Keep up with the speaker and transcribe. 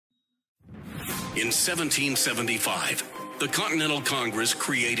In 1775, the Continental Congress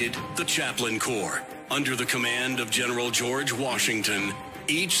created the Chaplain Corps. Under the command of General George Washington,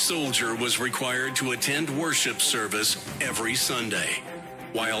 each soldier was required to attend worship service every Sunday.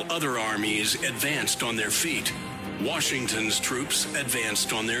 While other armies advanced on their feet, Washington's troops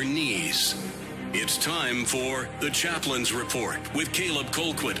advanced on their knees. It's time for the Chaplain's Report with Caleb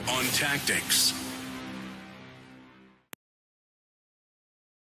Colquitt on tactics.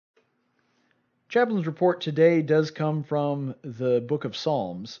 Chaplain's Report today does come from the book of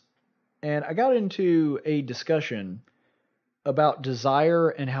Psalms, and I got into a discussion about desire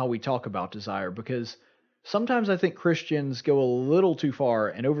and how we talk about desire, because sometimes I think Christians go a little too far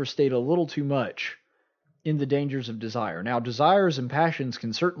and overstate a little too much in the dangers of desire. Now, desires and passions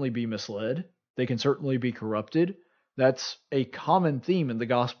can certainly be misled. They can certainly be corrupted. That's a common theme in the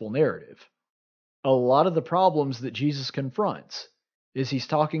gospel narrative. A lot of the problems that Jesus confronts is he's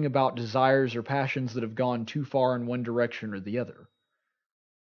talking about desires or passions that have gone too far in one direction or the other.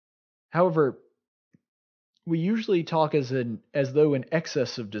 However, we usually talk as though an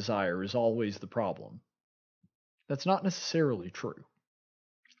excess of desire is always the problem. That's not necessarily true.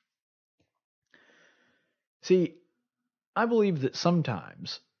 See, I believe that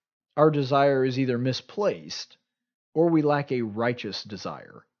sometimes our desire is either misplaced or we lack a righteous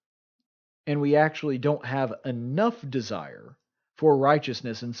desire. And we actually don't have enough desire for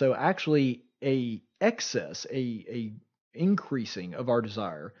righteousness. And so actually a excess, a increasing of our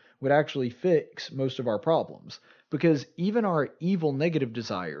desire would actually fix most of our problems. Because even our evil negative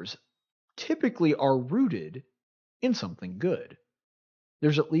desires typically are rooted in something good.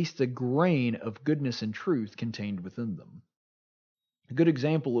 There's at least a grain of goodness and truth contained within them. A good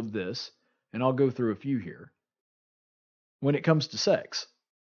example of this, and I'll go through a few here. When it comes to sex,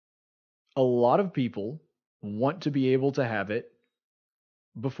 a lot of people want to be able to have it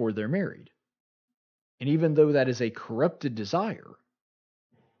before they're married. And even though that is a corrupted desire,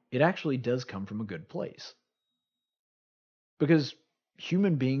 it actually does come from a good place. Because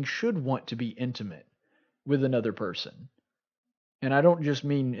human beings should want to be intimate with another person. And I don't just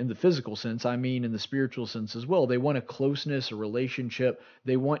mean in the physical sense, I mean in the spiritual sense as well. They want a closeness, a relationship.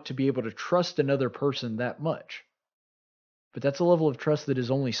 They want to be able to trust another person that much. But that's a level of trust that is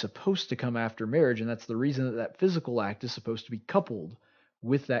only supposed to come after marriage, and that's the reason that that physical act is supposed to be coupled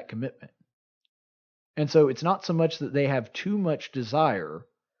with that commitment. And so it's not so much that they have too much desire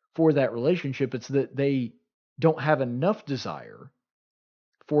for that relationship, it's that they don't have enough desire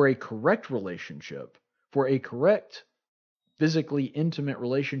for a correct relationship, for a correct physically intimate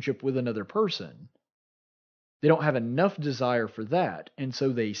relationship with another person. They don't have enough desire for that, and so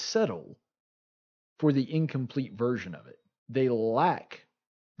they settle for the incomplete version of it. They lack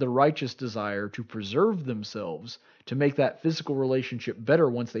the righteous desire to preserve themselves to make that physical relationship better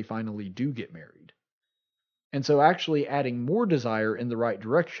once they finally do get married. And so actually adding more desire in the right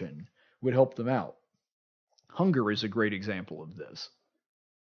direction would help them out. Hunger is a great example of this.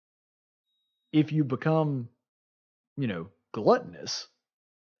 If you become, gluttonous,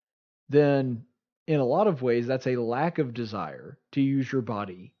 then in a lot of ways that's a lack of desire to use your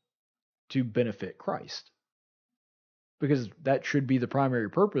body to benefit Christ. Because that should be the primary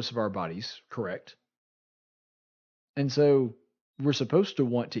purpose of our bodies, correct? And so we're supposed to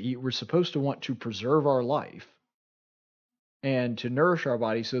want to eat, we're supposed to want to preserve our life and to nourish our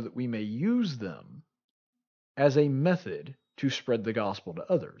bodies so that we may use them as a method to spread the gospel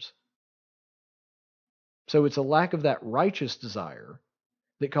to others. So it's a lack of that righteous desire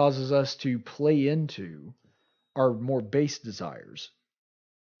that causes us to play into our more base desires.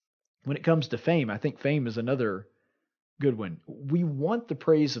 When it comes to fame, I think fame is another good one. We want the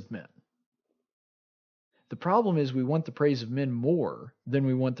praise of men. The problem is we want the praise of men more than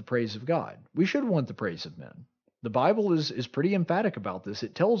we want the praise of God. We should want the praise of men. The Bible is pretty emphatic about this.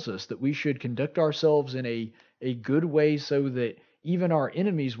 It tells us that we should conduct ourselves in a good way so that even our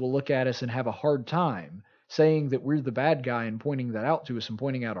enemies will look at us and have a hard time saying that we're the bad guy and pointing that out to us and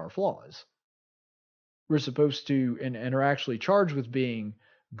pointing out our flaws. We're supposed to, and are actually charged with being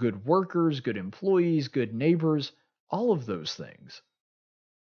good workers, good employees, good neighbors, all of those things.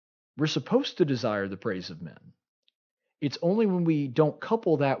 We're supposed to desire the praise of men. It's only when we don't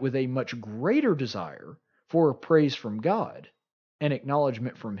couple that with a much greater desire for praise from God and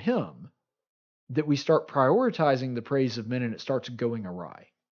acknowledgement from Him that we start prioritizing the praise of men and it starts going awry.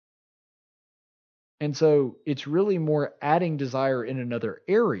 And so it's really more adding desire in another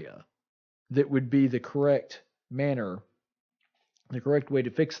area that would be the correct manner, the correct way to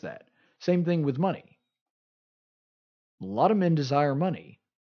fix that. Same thing with money. A lot of men desire money,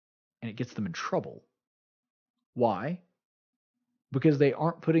 and it gets them in trouble. Why? because they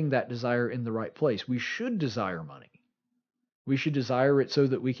aren't putting that desire in the right place. We should desire money. We should desire it so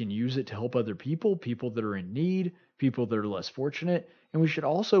that we can use it to help other people, people that are in need, people that are less fortunate. And we should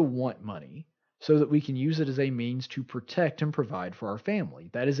also want money so that we can use it as a means to protect and provide for our family.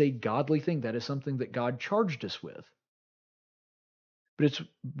 That is a godly thing. That is something that God charged us with. But it's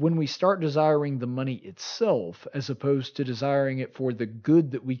when we start desiring the money itself as opposed to desiring it for the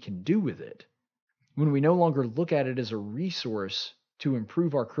good that we can do with it, when we no longer look at it as a resource to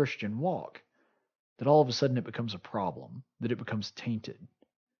improve our Christian walk, that all of a sudden it becomes a problem, that it becomes tainted,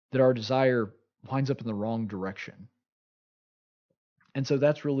 that our desire winds up in the wrong direction. And so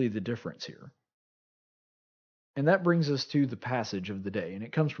that's really the difference here. And that brings us to the passage of the day, and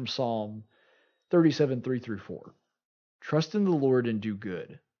it comes from Psalm 37, 3 through 4. Trust in the Lord and do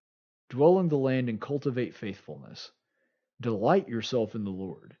good. Dwell in the land and cultivate faithfulness. Delight yourself in the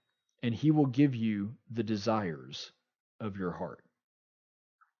Lord, and he will give you the desires of your heart.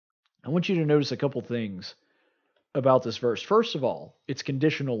 I want you to notice a couple things about this verse. First of all, it's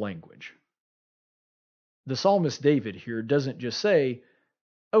conditional language. The psalmist David here doesn't just say,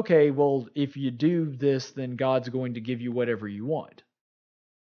 okay, well, if you do this, then God's going to give you whatever you want.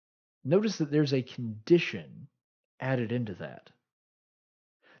 Notice that there's a condition added into that.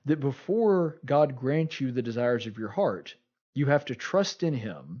 That before God grants you the desires of your heart, you have to trust in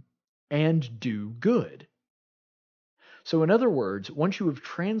him and do good. So in other words, once you have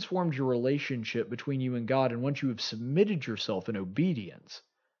transformed your relationship between you and God, and once you have submitted yourself in obedience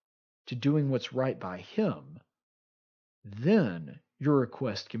to doing what's right by him, then your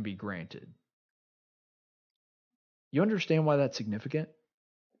request can be granted. You understand why that's significant?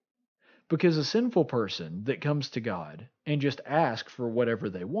 Because a sinful person that comes to God and just asks for whatever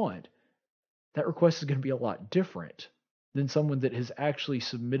they want, that request is going to be a lot different than someone that has actually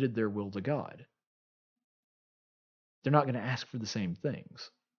submitted their will to God. They're not going to ask for the same things.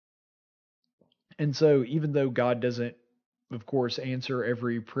 And so even though God doesn't, of course, answer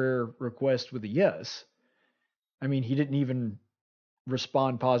every prayer request with a yes, I mean, he didn't even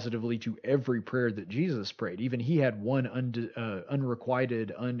respond positively to every prayer that Jesus prayed. Even he had one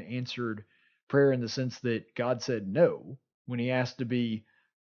unrequited, unanswered prayer in the sense that God said no when he asked to be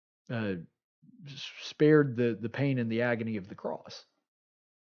spared the pain and the agony of the cross.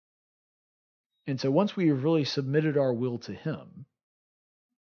 And so once we have really submitted our will to him,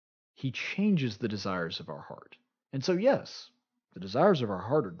 he changes the desires of our heart. And so yes, the desires of our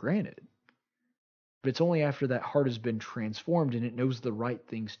heart are granted. But it's only after that heart has been transformed and it knows the right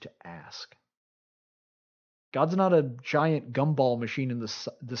things to ask. God's not a giant gumball machine in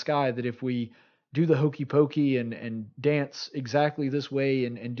the sky that if we do the hokey pokey and dance exactly this way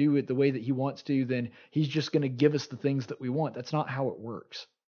and do it the way that he wants to, then he's just going to give us the things that we want. That's not how it works.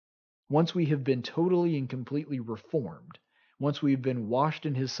 Once we have been totally and completely reformed, once we've been washed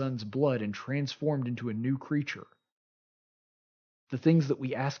in his son's blood and transformed into a new creature, the things that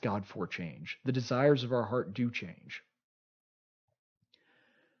we ask God for change. The desires of our heart do change.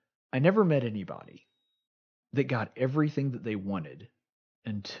 I never met anybody that got everything that they wanted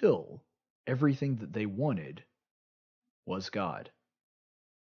until everything that they wanted was God.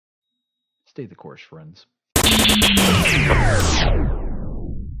 Stay the course, friends.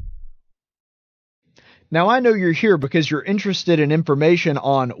 Now, I know you're here because you're interested in information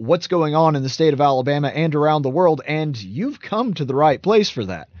on what's going on in the state of Alabama and around the world, and you've come to the right place for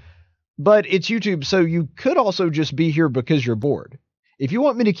that. But it's YouTube, so you could also just be here because you're bored. If you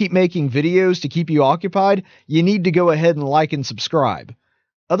want me to keep making videos to keep you occupied, you need to go ahead and like and subscribe.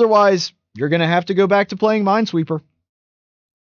 Otherwise, you're going to have to go back to playing Minesweeper.